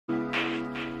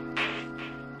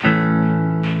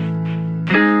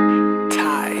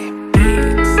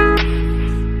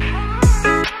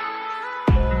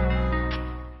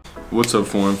What's up,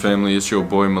 foreign family? It's your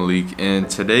boy Malik, and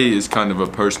today is kind of a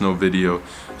personal video.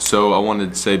 So I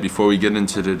wanted to say before we get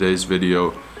into today's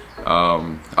video,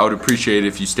 I would appreciate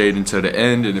if you stayed until the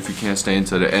end, and if you can't stay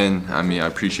until the end, I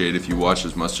appreciate if you watch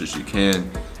as much as you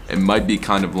can. It might be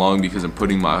kind of long because I'm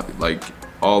putting my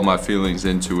all my feelings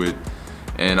into it,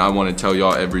 and I want to tell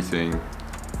y'all everything.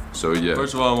 So yeah.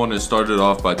 First of all, I want to start it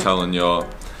off by telling y'all,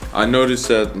 I noticed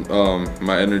that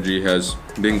my energy has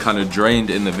been kind of drained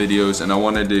in the videos, and I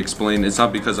wanted to explain it's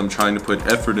not because I'm trying to put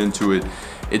effort into it,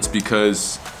 it's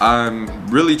because I'm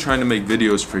really trying to make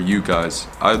videos for you guys.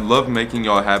 I love making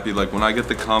y'all happy. Like when I get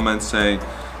the comments saying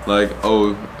like, oh,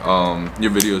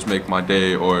 your videos make my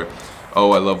day, or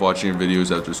oh, I love watching your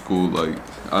videos after school, like,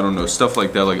 I don't know, stuff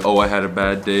like that, like, oh, I had a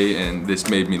bad day and this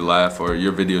made me laugh, or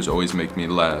your videos always make me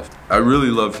laugh. I really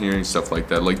love hearing stuff like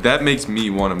that. Like, that makes me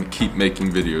want to keep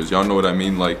making videos. Y'all know what I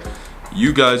mean? Like,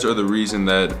 you guys are the reason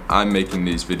that I'm making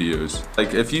these videos.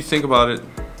 Like, if you think about it,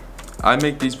 I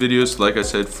make these videos, like I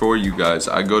said, for you guys.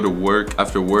 I go to work,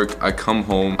 after work, I come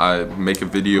home, I make a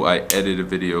video, I edit a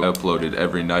video, I upload it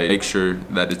every night, make sure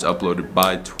that it's uploaded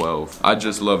by 12. I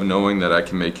just love knowing that I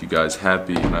can make you guys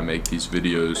happy when I make these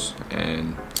videos,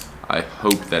 and I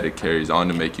hope that it carries on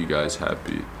to make you guys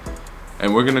happy.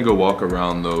 And we're gonna go walk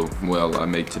around though while I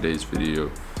make today's video.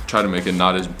 Try to make it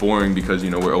not as boring because, you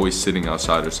know, we're always sitting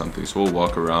outside or something. So we'll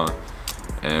walk around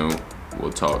and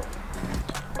we'll talk.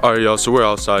 Alright y'all, so we're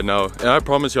outside now, and I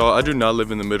promise y'all, I do not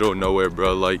live in the middle of nowhere,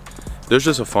 bro. Like, there's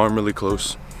just a farm really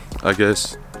close, I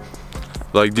guess.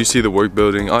 Like, do you see the work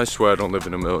building? I swear I don't live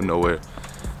in the middle of nowhere.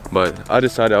 But I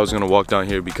decided I was gonna walk down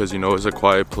here because, you know, it's a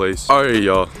quiet place. Alright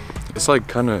y'all, it's like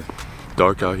kind of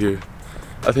dark out here.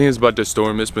 I think it's about to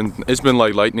storm. It's been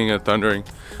like lightning and thundering,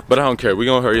 but I don't care. We're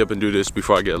gonna hurry up and do this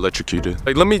before I get electrocuted.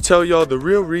 Like, let me tell y'all, the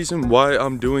real reason why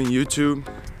I'm doing YouTube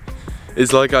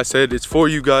is, like I said, it's for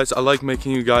you guys. I like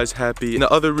making you guys happy. And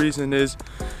the other reason is,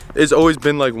 it's always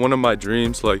been like one of my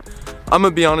dreams. Like, I'm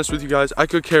gonna be honest with you guys, I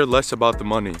could care less about the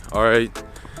money, all right?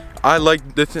 I like,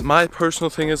 my personal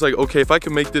thing is like, okay, if I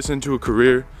could make this into a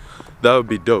career, that would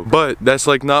be dope. But that's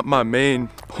like not my main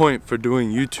point for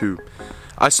doing YouTube.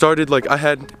 I started like, I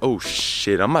had, oh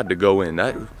shit, I'm about to go in.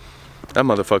 That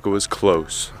motherfucker was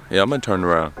close. Yeah, I'm gonna turn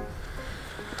around.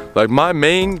 Like, my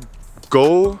main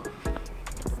goal,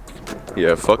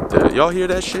 yeah, fuck that. Y'all hear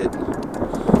that shit?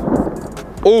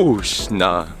 Oh,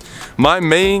 nah. My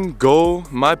main goal,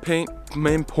 my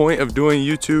main point of doing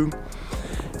YouTube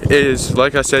is,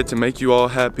 like I said, to make you all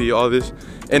happy, all this.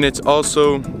 And it's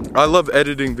also, I love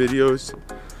editing videos.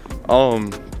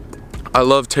 I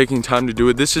love taking time to do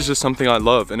it. This is just something I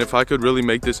love. And if I could really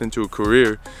make this into a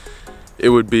career, it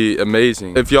would be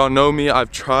amazing. If y'all know me,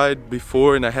 I've tried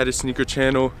before and I had a sneaker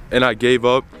channel and I gave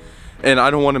up. And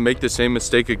I don't want to make the same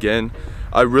mistake again.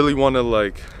 I really want to,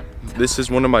 like, this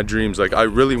is one of my dreams. Like, I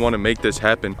really want to make this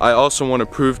happen. I also want to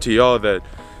prove to y'all that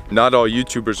not all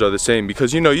YouTubers are the same,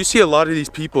 because, you know, you see a lot of these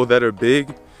people that are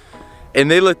big and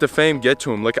they let the fame get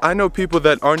to them. Like, I know people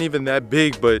that aren't even that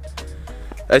big, but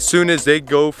as soon as they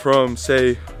go from,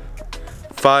 say,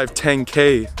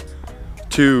 10K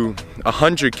to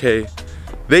 100K,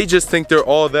 they just think they're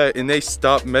all that and they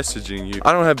stop messaging you.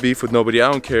 I don't have beef with nobody. I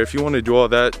don't care. If you want to do all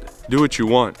that, do what you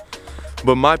want.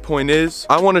 But my point is,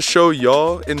 I want to show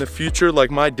y'all in the future, like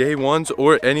my day ones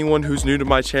or anyone who's new to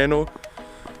my channel,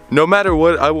 no matter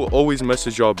what, I will always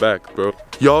message y'all back, bro.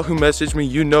 Y'all who message me,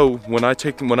 you know, when I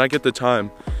get the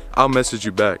time, I'll message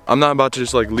you back. I'm not about to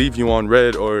just like leave you on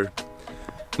red or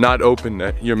not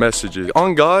open your messages.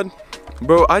 On God,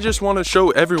 bro, I just want to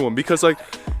show everyone, because like,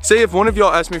 say if one of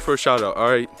y'all asked me for a shout out, all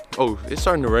right? Oh, it's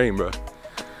starting to rain, bro.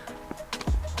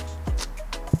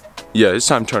 Yeah, it's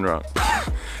time to turn around.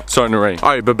 It's starting to rain. All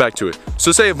right, but back to it.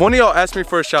 So say if one of y'all asked me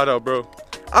for a shout out, bro,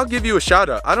 I'll give you a shout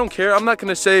out. I don't care. I'm not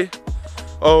gonna say,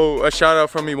 oh, a shout out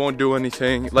from me won't do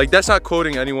anything. Like, that's not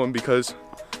quoting anyone, because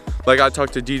like I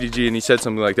talked to DDG and he said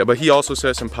something like that, but he also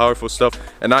said some powerful stuff,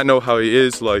 and I know how he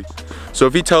is. Like, so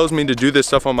if he tells me to do this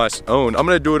stuff on my own, I'm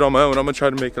gonna do it on my own. I'm gonna try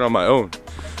to make it on my own.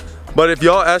 But if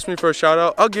y'all ask me for a shout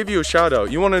out, I'll give you a shout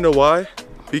out. You wanna know why?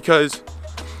 Because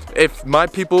if my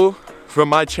people from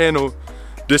my channel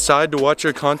decide to watch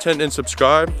your content and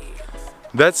subscribe,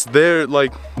 that's their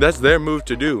move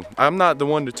to do. I'm not the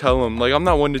one to tell them, like, I'm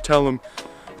not one to tell them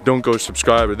don't go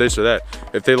subscribe or this or that.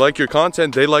 If they like your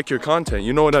content, they like your content.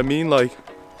 You know what I mean? Like,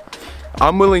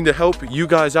 I'm willing to help you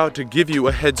guys out to give you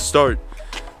a head start.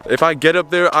 If I get up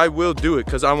there, I will do it,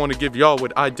 because I want to give y'all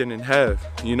what I didn't have.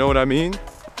 You know what I mean?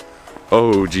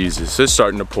 Oh Jesus, it's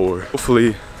starting to pour.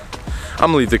 Hopefully, I'm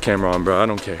gonna leave the camera on, bro. I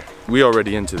don't care. We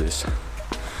already into this.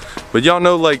 But y'all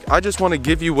know, like, I just want to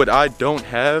give you what I don't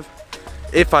have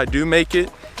if I do make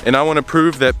it. and I want to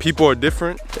prove that people are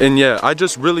different. And yeah, I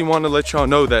just really want to let y'all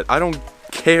know that I don't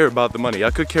care about the money.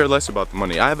 I could care less about the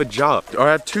money. I have a job, or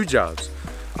I have 2 jobs.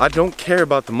 I don't care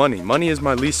about the money. Money is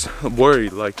my least worry.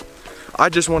 Like, I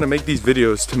just want to make these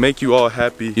videos to make you all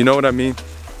happy. You know what I mean?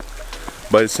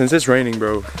 But since it's raining,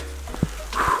 bro,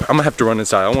 I'm gonna have to run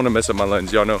inside. I don't want to mess up my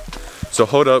lens, y'all know. So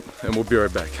hold up and we'll be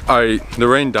right back. All right, the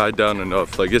rain died down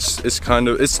enough. Like it's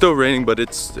still raining, but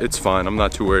it's fine. I'm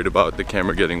not too worried about the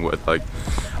camera getting wet. Like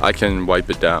I can wipe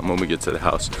it down when we get to the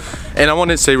house. And I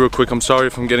want to say real quick, I'm sorry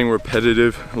if I'm getting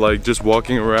repetitive, like just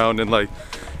walking around and like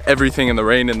everything in the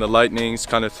rain and the lightning's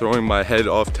kind of throwing my head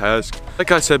off task.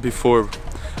 Like I said before,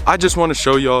 I just want to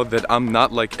show y'all that I'm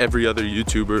not like every other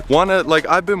YouTuber. Like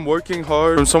I've been working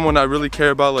hard from someone I really care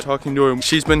about, like talking to her.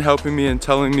 She's been helping me and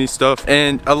telling me stuff.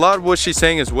 And a lot of what she's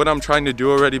saying is what I'm trying to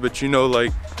do already, but you know,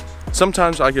 like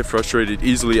sometimes I get frustrated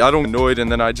easily. I don't get annoyed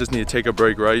and then I just need to take a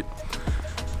break, right?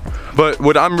 But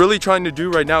what I'm really trying to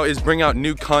do right now is bring out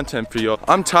new content for y'all.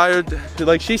 I'm tired.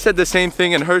 Like she said the same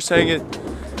thing and her saying it.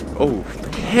 Oh,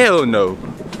 hell no.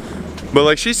 But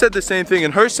like she said the same thing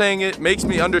and her saying it makes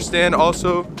me understand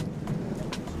also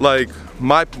like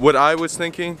what I was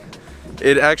thinking.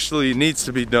 It actually needs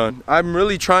to be done. I'm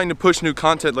really trying to push new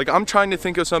content. Like I'm trying to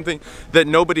think of something that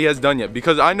nobody has done yet,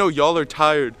 because I know y'all are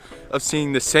tired of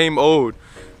seeing the same old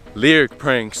lyric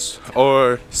pranks,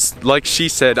 or like she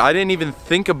said, I didn't even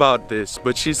think about this,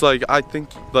 but she's like, I think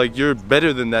like you're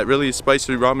better than that, really,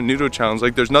 spicy ramen noodle challenge.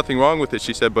 Like there's nothing wrong with it,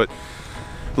 she said, but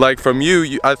like from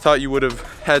you, I thought you would have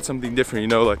had something different, you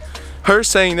know? Like her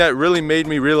saying that really made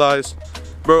me realize,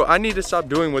 bro, I need to stop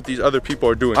doing what these other people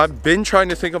are doing. I've been trying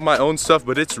to think of my own stuff,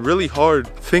 but it's really hard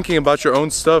thinking about your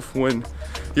own stuff when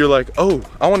you're like, oh,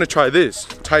 I want to try this.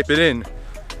 Type it in.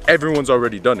 Everyone's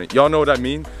already done it. Y'all know what I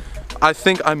mean? I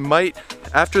think I might,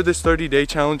 after this 30-day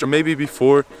challenge, or maybe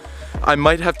before, I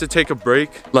might have to take a break,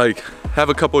 like have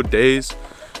a couple of days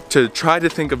to try to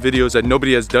think of videos that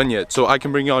nobody has done yet, so I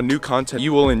can bring y'all new content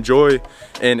you will enjoy,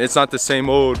 and it's not the same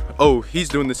old, oh, he's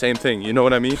doing the same thing, you know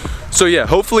what I mean? So yeah,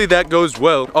 hopefully that goes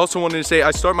well. Also wanted to say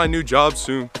I start my new job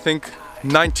soon. I think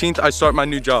 19th I start my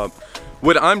new job.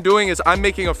 What I'm doing is I'm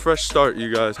making a fresh start,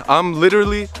 you guys. I'm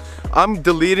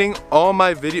deleting all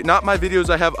my not my videos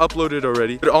I have uploaded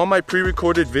already, but all my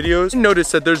pre-recorded videos.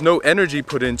 Notice that there's no energy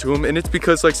put into them, and it's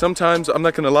because like sometimes, I'm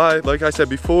not gonna lie, like I said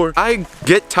before, I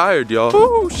get tired, y'all.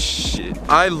 Oh shit.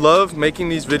 I love making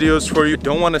these videos for you.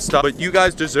 Don't want to stop, but you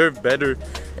guys deserve better.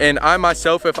 And I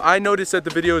myself, if I notice that the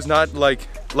video is not like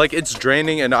it's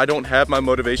draining and I don't have my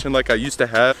motivation like I used to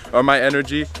have, or my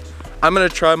energy, I'm gonna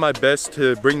try my best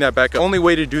to bring that back. The only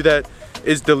way to do that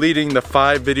is deleting the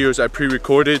 5 videos I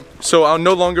pre-recorded. So I'll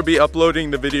no longer be uploading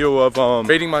the video of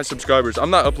rating my subscribers. I'm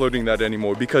not uploading that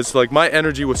anymore because like my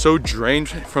energy was so drained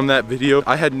from that video.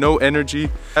 I had no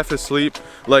energy, half asleep.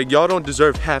 Like y'all don't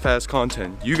deserve half-ass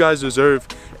content. You guys deserve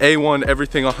A1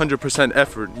 everything, 100%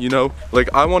 effort, you know?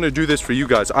 Like I want to do this for you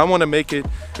guys. I want to make it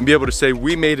and be able to say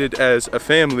we made it as a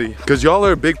family, because y'all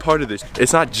are a big part of this.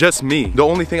 It's not just me. The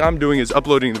only thing I'm doing is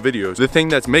uploading the videos. The thing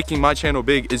that's making my channel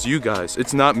big is you guys.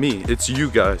 It's not me, it's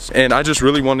you guys. And I just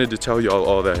really wanted to tell y'all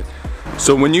all that.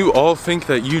 So when you all think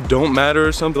that you don't matter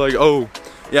or something, like, oh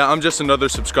yeah, I'm just another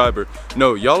subscriber.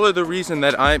 No, y'all are the reason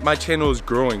that my channel is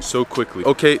growing so quickly.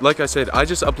 Okay, like I said, I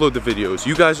just upload the videos.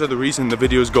 You guys are the reason the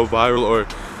videos go viral, or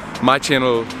my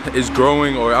channel is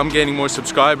growing, or I'm gaining more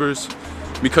subscribers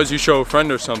because you show a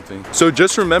friend or something. So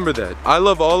just remember that. I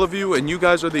love all of you, and you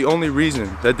guys are the only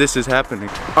reason that this is happening.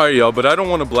 Alright y'all, but I don't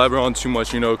want to blabber on too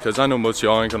much, you know, because I know most of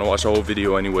y'all ain't gonna watch the whole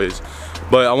video anyways.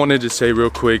 But I wanted to say real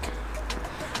quick,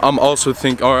 I'm also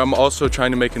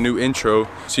trying to make a new intro.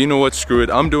 So you know what, screw it.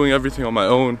 I'm doing everything on my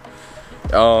own.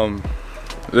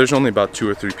 There's only about 2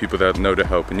 or 3 people that know to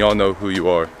help, and y'all know who you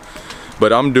are.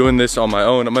 But I'm doing this on my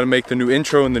own. I'm gonna make the new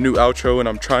intro and the new outro, and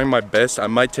I'm trying my best. I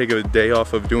might take a day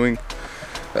off of doing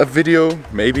a video,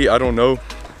 maybe, I don't know.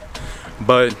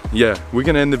 But yeah, we're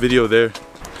gonna end the video there.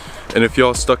 And if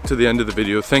y'all stuck to the end of the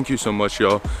video, thank you so much,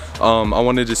 y'all. I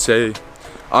wanted to say,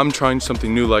 I'm trying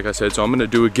something new, like I said, so I'm gonna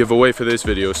do a giveaway for this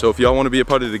video. So if y'all wanna be a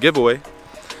part of the giveaway,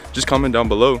 just comment down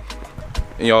below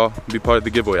and y'all be part of the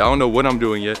giveaway. I don't know what I'm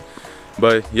doing yet,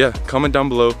 but yeah, comment down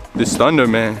below. This thunder,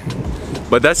 man.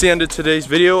 But that's the end of today's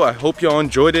video. I hope y'all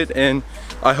enjoyed it, and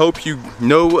I hope you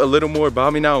know a little more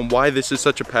about me now and why this is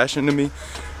such a passion to me.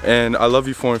 And I love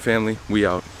you, foreign family. We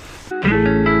out.